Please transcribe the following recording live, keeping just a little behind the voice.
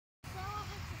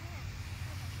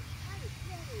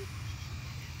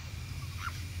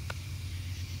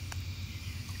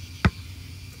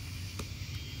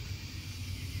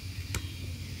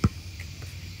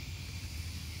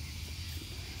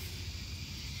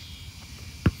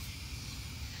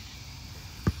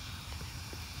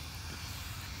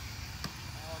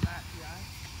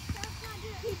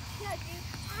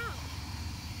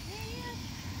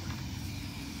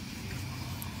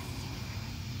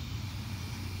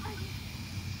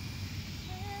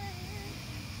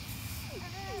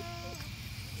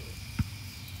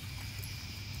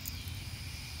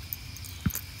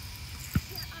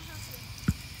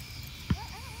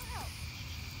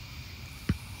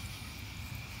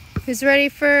Who's ready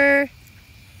for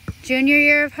junior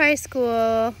year of high school?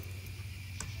 Oh,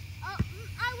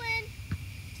 I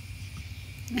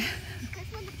win.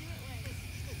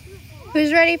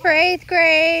 Who's ready for 8th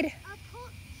grade?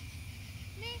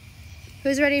 Me.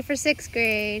 Who's ready for 6th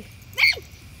grade? Me.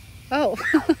 Oh.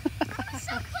 I was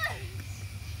so close.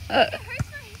 It hurts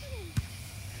my hand.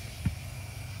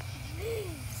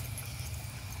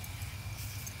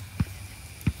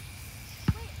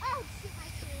 Wait, oh, shoot my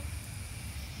shoe.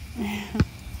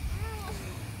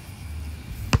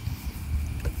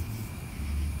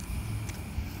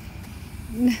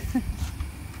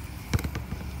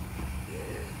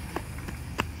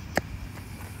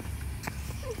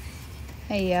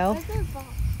 Hey, yo. Where's the ball?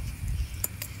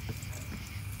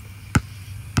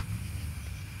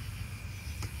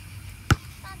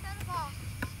 Don't throw the ball.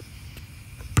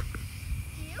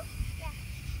 You? Yeah.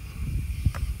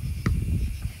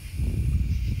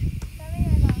 Throw me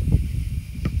my ball.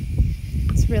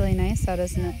 It's really nice out,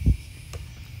 isn't it?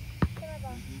 Throw my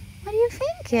ball. What do you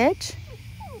think, Itch?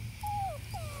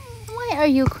 Why are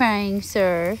you crying,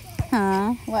 sir?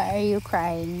 Huh? Why are you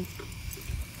crying?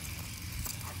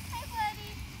 Hey,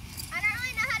 buddy. I don't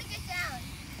really know how to get down.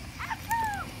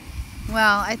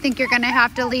 Well, I think you're gonna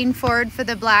have to lean forward for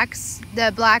the black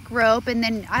rope, and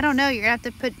then I don't know. You're gonna have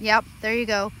to put. Yep, there you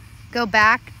go. Go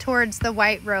back towards the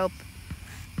white rope.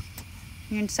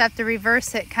 You just have to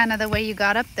reverse it, kind of the way you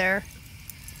got up there.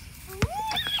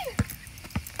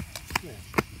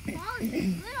 The ball is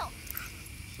little.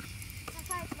 That's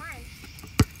why it's mine.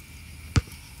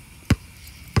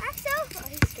 Axel! Oh,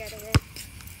 he's scared of it.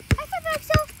 High five,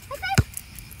 Axel! High five!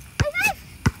 High five!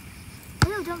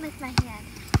 Oh, don't lift my hand.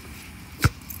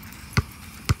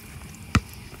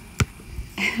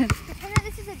 Pretend that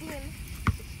this is a beam.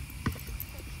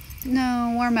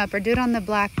 No, warm up, or do it on the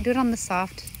black. Do it on the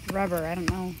soft rubber. I don't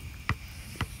know.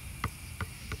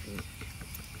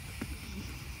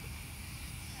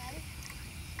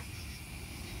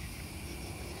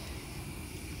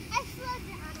 I slowed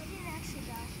down. I didn't actually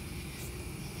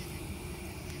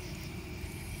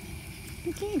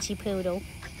go. Okay, Poodle.